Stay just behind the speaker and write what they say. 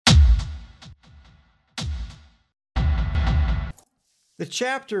The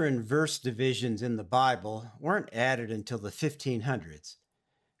chapter and verse divisions in the Bible weren't added until the 1500s.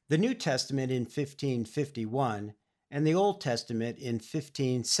 The New Testament in 1551 and the Old Testament in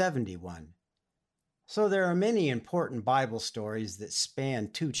 1571. So there are many important Bible stories that span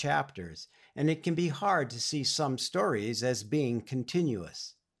two chapters, and it can be hard to see some stories as being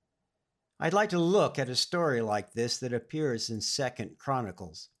continuous. I'd like to look at a story like this that appears in Second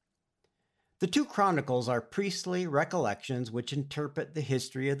Chronicles. The two Chronicles are priestly recollections which interpret the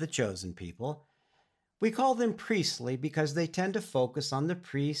history of the chosen people. We call them priestly because they tend to focus on the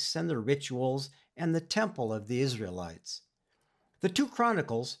priests and the rituals and the temple of the Israelites. The two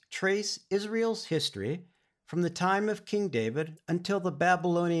Chronicles trace Israel's history from the time of King David until the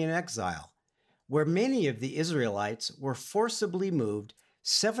Babylonian exile, where many of the Israelites were forcibly moved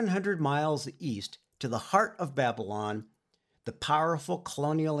 700 miles east to the heart of Babylon, the powerful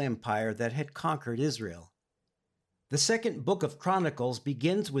colonial empire that had conquered Israel. The second book of Chronicles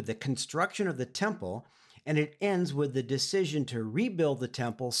begins with the construction of the temple, and it ends with the decision to rebuild the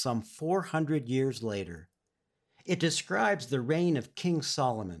temple some 400 years later. It describes the reign of King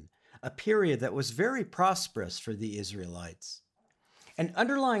Solomon, a period that was very prosperous for the Israelites. An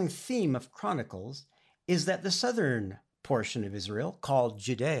underlying theme of Chronicles is that the southern portion of Israel, called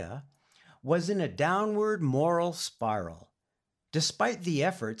Judea, was in a downward moral spiral. Despite the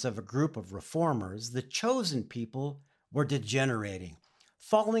efforts of a group of reformers, the chosen people were degenerating,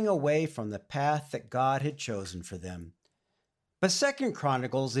 falling away from the path that God had chosen for them. But Second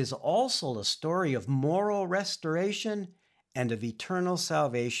Chronicles is also a story of moral restoration and of eternal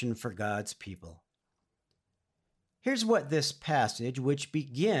salvation for God's people. Here's what this passage, which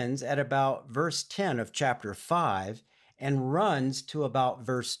begins at about verse 10 of chapter 5 and runs to about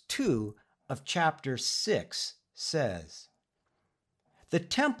verse 2 of chapter 6, says. The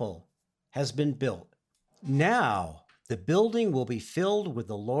temple has been built. Now the building will be filled with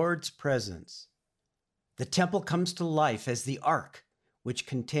the Lord's presence. The temple comes to life as the ark, which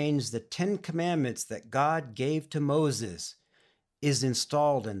contains the 10 commandments that God gave to Moses, is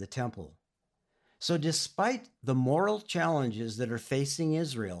installed in the temple. So despite the moral challenges that are facing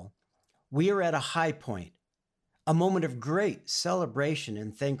Israel, we are at a high point, a moment of great celebration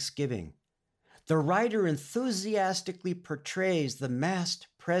and thanksgiving. The writer enthusiastically portrays the massed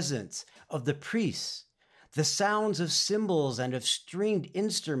presence of the priests, the sounds of cymbals and of stringed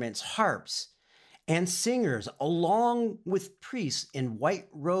instruments, harps, and singers, along with priests in white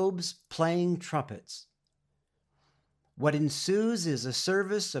robes playing trumpets. What ensues is a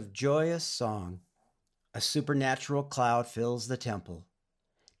service of joyous song. A supernatural cloud fills the temple.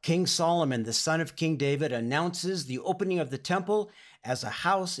 King Solomon, the son of King David, announces the opening of the temple as a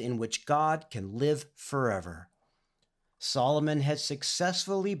house in which God can live forever. Solomon had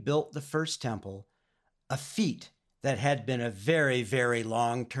successfully built the first temple, a feat that had been a very, very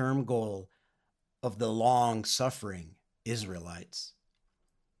long-term goal of the long-suffering Israelites.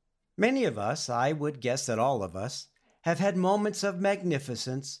 Many of us, I would guess that all of us, have had moments of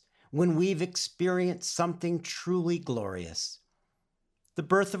magnificence when we've experienced something truly glorious. The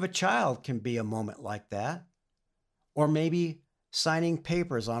birth of a child can be a moment like that, or maybe signing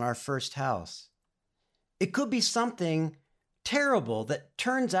papers on our first house. It could be something terrible that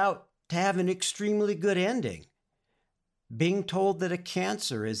turns out to have an extremely good ending, being told that a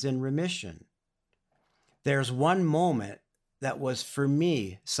cancer is in remission. There's one moment that was for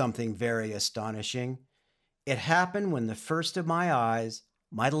me something very astonishing. It happened when the first of my eyes,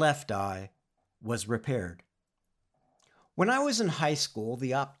 my left eye, was repaired. When I was in high school,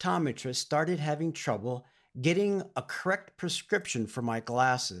 the optometrist started having trouble getting a correct prescription for my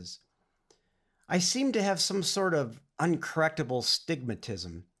glasses. I seemed to have some sort of uncorrectable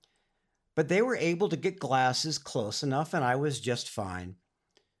stigmatism, but they were able to get glasses close enough and I was just fine.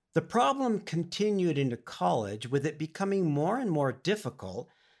 The problem continued into college, with it becoming more and more difficult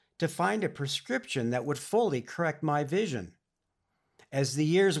to find a prescription that would fully correct my vision. As the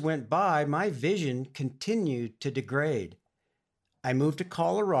years went by, my vision continued to degrade. I moved to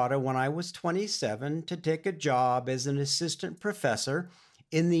Colorado when I was 27 to take a job as an assistant professor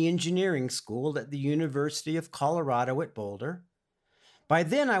in the engineering school at the University of Colorado at Boulder. By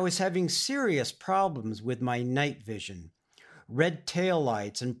then, I was having serious problems with my night vision. Red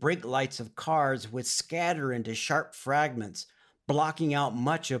taillights and brake lights of cars would scatter into sharp fragments, blocking out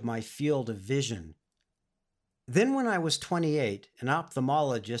much of my field of vision. Then when I was 28, an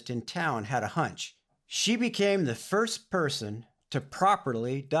ophthalmologist in town had a hunch. She became the first person to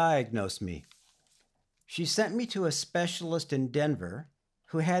properly diagnose me. She sent me to a specialist in Denver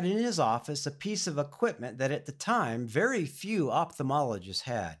who had in his office a piece of equipment that at the time very few ophthalmologists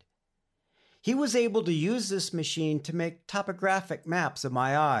had. He was able to use this machine to make topographic maps of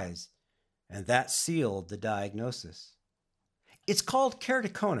my eyes, and that sealed the diagnosis. It's called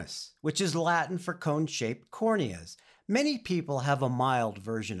keratoconus, which is Latin for cone-shaped corneas. Many people have a mild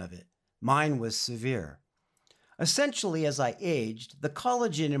version of it. Mine was severe. Essentially, as I aged, the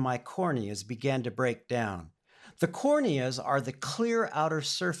collagen in my corneas began to break down. The corneas are the clear outer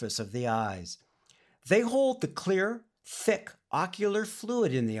surface of the eyes. They hold the clear, thick ocular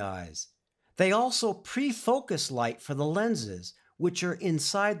fluid in the eyes. They also pre-focus light for the lenses, which are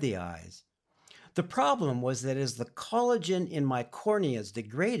inside the eyes. The problem was that as the collagen in my corneas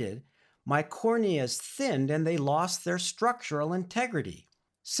degraded, my corneas thinned and they lost their structural integrity.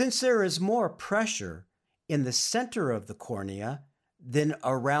 Since there is more pressure in the center of the cornea than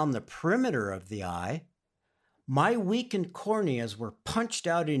around the perimeter of the eye, my weakened corneas were punched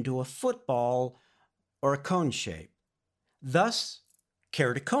out into a football or a cone shape. Thus,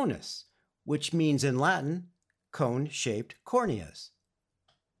 keratoconus, which means in Latin, cone-shaped corneas.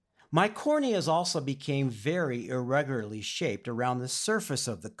 My corneas also became very irregularly shaped around the surface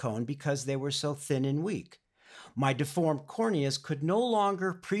of the cone because they were so thin and weak. My deformed corneas could no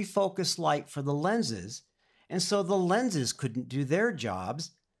longer pre-focus light for the lenses, and so the lenses couldn't do their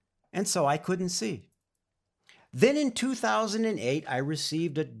jobs, and so I couldn't see. Then in 2008, I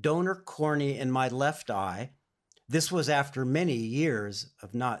received a donor cornea in my left eye. This was after many years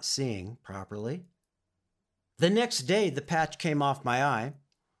of not seeing properly. The next day, the patch came off my eye.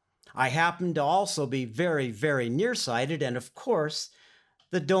 I happened to also be very, very nearsighted, and of course,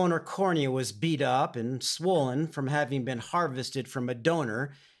 the donor cornea was beat up and swollen from having been harvested from a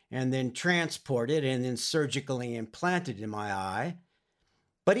donor and then transported and then surgically implanted in my eye.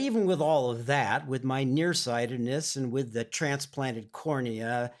 But even with all of that, with my nearsightedness and with the transplanted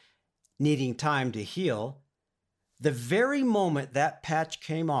cornea needing time to heal, the very moment that patch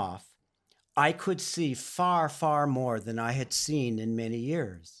came off, I could see far, far more than I had seen in many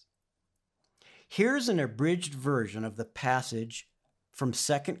years. Here's an abridged version of the passage from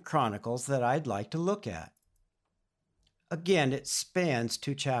 2 Chronicles that I'd like to look at. Again, it spans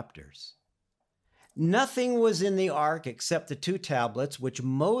 2 chapters. Nothing was in the ark except the 2 tablets which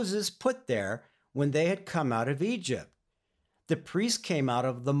Moses put there when they had come out of Egypt. The priests came out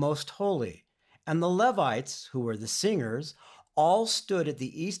of the most holy, and the Levites, who were the singers, all stood at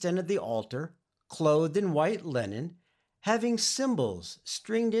the east end of the altar, clothed in white linen, having cymbals,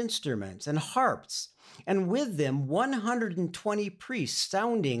 stringed instruments, and harps, and with them 120 priests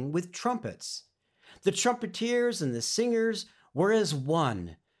sounding with trumpets. The trumpeters and the singers were as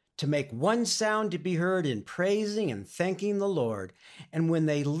one, to make one sound to be heard in praising and thanking the Lord. And when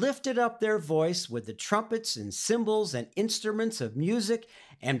they lifted up their voice with the trumpets and cymbals and instruments of music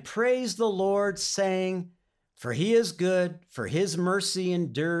and praised the Lord, saying, "For he is good, for his mercy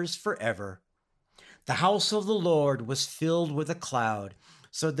endures forever," the house of the Lord was filled with a cloud,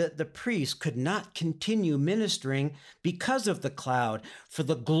 so that the priests could not continue ministering because of the cloud, for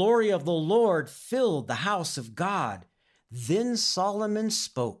the glory of the Lord filled the house of God. Then Solomon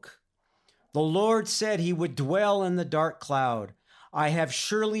spoke. The Lord said he would dwell in the dark cloud. I have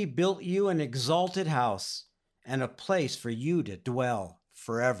surely built you an exalted house and a place for you to dwell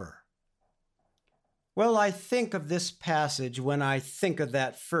forever. Well, I think of this passage when I think of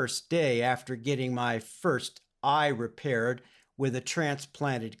that first day after getting my first eye repaired with a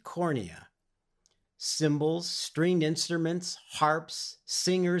transplanted cornea. Cymbals, stringed instruments, harps,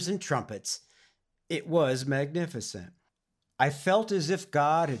 singers, and trumpets. It was magnificent. I felt as if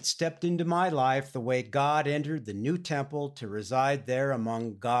God had stepped into my life the way God entered the new temple to reside there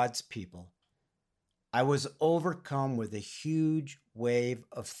among God's people. I was overcome with a huge wave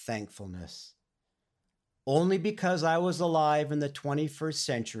of thankfulness. Only because I was alive in the 21st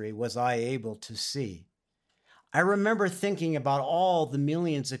century was I able to see. I remember thinking about all the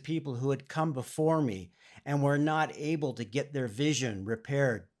millions of people who had come before me and were not able to get their vision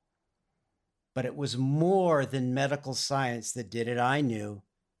repaired. But it was more than medical science that did it. I knew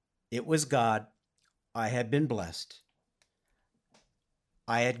it was God. I had been blessed.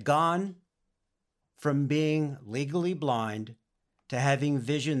 I had gone from being legally blind to having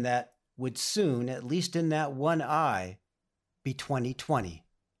vision that would soon, at least in that one eye, be 20/20.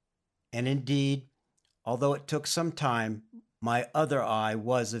 And indeed, although it took some time, my other eye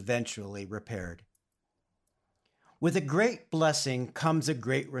was eventually repaired. With a great blessing comes a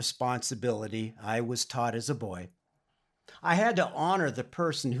great responsibility, I was taught as a boy. I had to honor the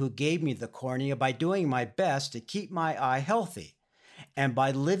person who gave me the cornea by doing my best to keep my eye healthy, and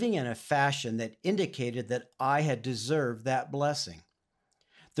by living in a fashion that indicated that I had deserved that blessing.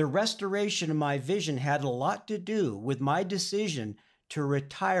 The restoration of my vision had a lot to do with my decision to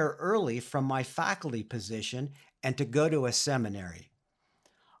retire early from my faculty position and to go to a seminary.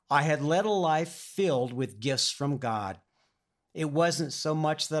 I had led a life filled with gifts from God. It wasn't so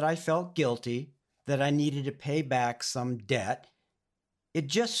much that I felt guilty, that I needed to pay back some debt. It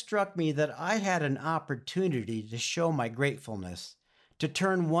just struck me that I had an opportunity to show my gratefulness, to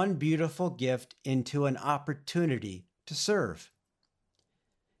turn one beautiful gift into an opportunity to serve.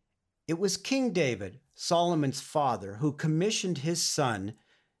 It was King David, Solomon's father, who commissioned his son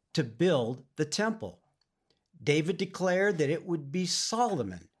to build the temple. David declared that it would be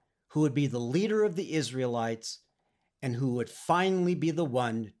Solomon who would be the leader of the Israelites and who would finally be the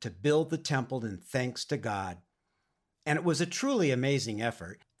one to build the temple in thanks to God. And it was a truly amazing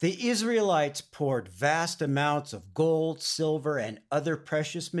effort. The Israelites poured vast amounts of gold, silver, and other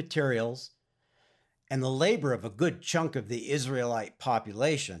precious materials, and the labor of a good chunk of the Israelite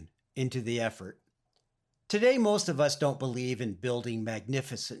population into the effort. Today, most of us don't believe in building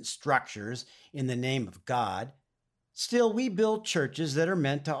magnificent structures in the name of God. Still, we build churches that are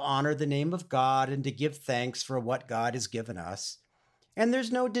meant to honor the name of God and to give thanks for what God has given us. And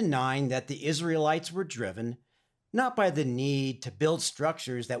there's no denying that the Israelites were driven not by the need to build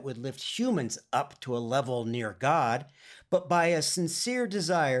structures that would lift humans up to a level near God, but by a sincere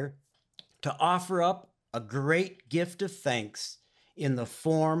desire to offer up a great gift of thanks in the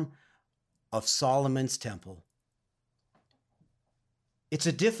form of Solomon's temple. It's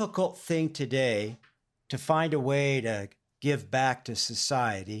a difficult thing today to find a way to give back to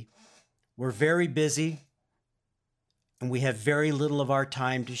society. We're very busy, and we have very little of our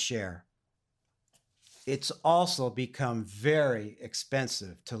time to share. It's also become very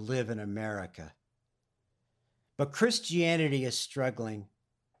expensive to live in America. But Christianity is struggling,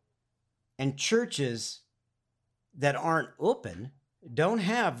 and churches that aren't open don't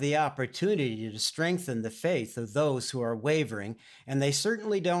have the opportunity to strengthen the faith of those who are wavering, and they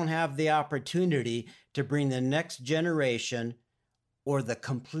certainly don't have the opportunity to bring the next generation or the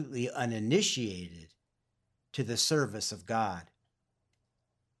completely uninitiated to the service of God.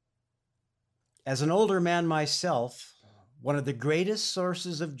 As an older man myself, one of the greatest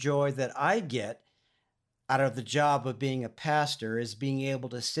sources of joy that I get out of the job of being a pastor is being able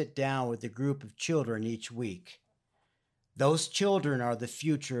to sit down with a group of children each week. Those children are the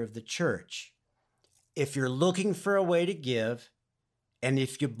future of the church. If you're looking for a way to give, and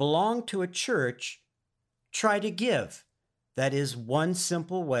if you belong to a church, try to give. That is one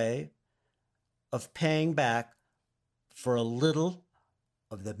simple way of paying back for a little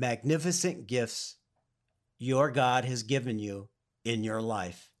of the magnificent gifts your God has given you in your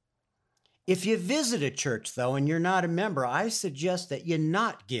life. If you visit a church, though, and you're not a member, I suggest that you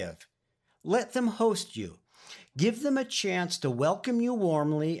not give. Let them host you. Give them a chance to welcome you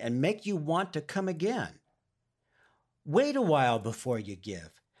warmly and make you want to come again. Wait a while before you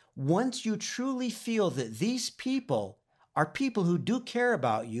give. Once you truly feel that these people are people who do care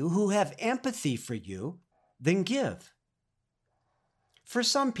about you, who have empathy for you, then give. For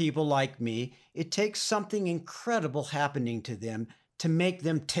some people like me, it takes something incredible happening to them to make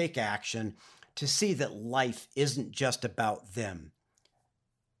them take action, to see that life isn't just about them.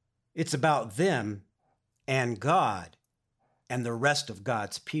 It's about them and God and the rest of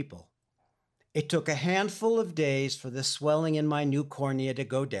God's people. It took a handful of days for the swelling in my new cornea to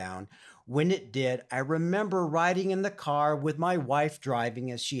go down. When it did, I remember riding in the car with my wife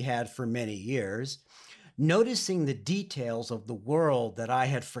driving, as she had for many years, noticing the details of the world that I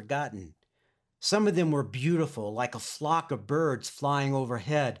had forgotten. Some of them were beautiful, like a flock of birds flying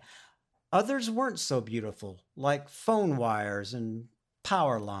overhead. Others weren't so beautiful, like phone wires and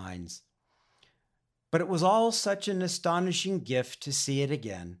power lines. But it was all such an astonishing gift to see it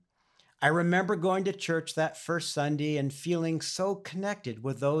again. I remember going to church that first Sunday and feeling so connected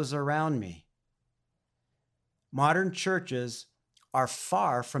with those around me. Modern churches are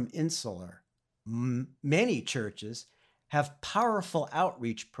far from insular. Many churches have powerful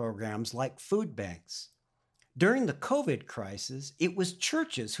outreach programs like food banks. During the COVID crisis, it was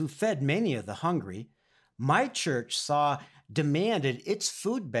churches who fed many of the hungry. My church saw demand at its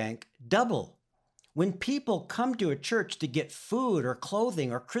food bank double. When people come to a church to get food or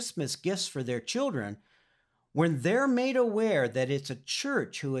clothing or Christmas gifts for their children, when they're made aware that it's a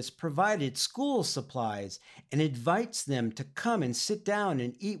church who has provided school supplies and invites them to come and sit down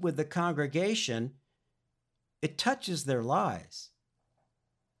and eat with the congregation, it touches their lives.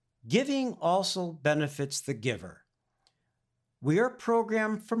 Giving also benefits the giver. We are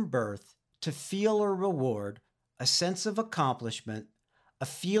programmed from birth to feel or reward a sense of accomplishment, a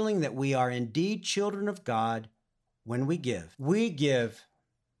feeling that we are indeed children of God when we give. We give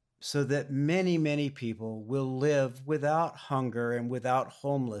so that many, many people will live without hunger and without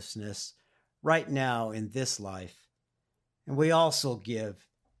homelessness right now in this life. And we also give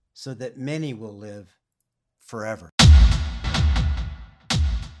so that many will live forever.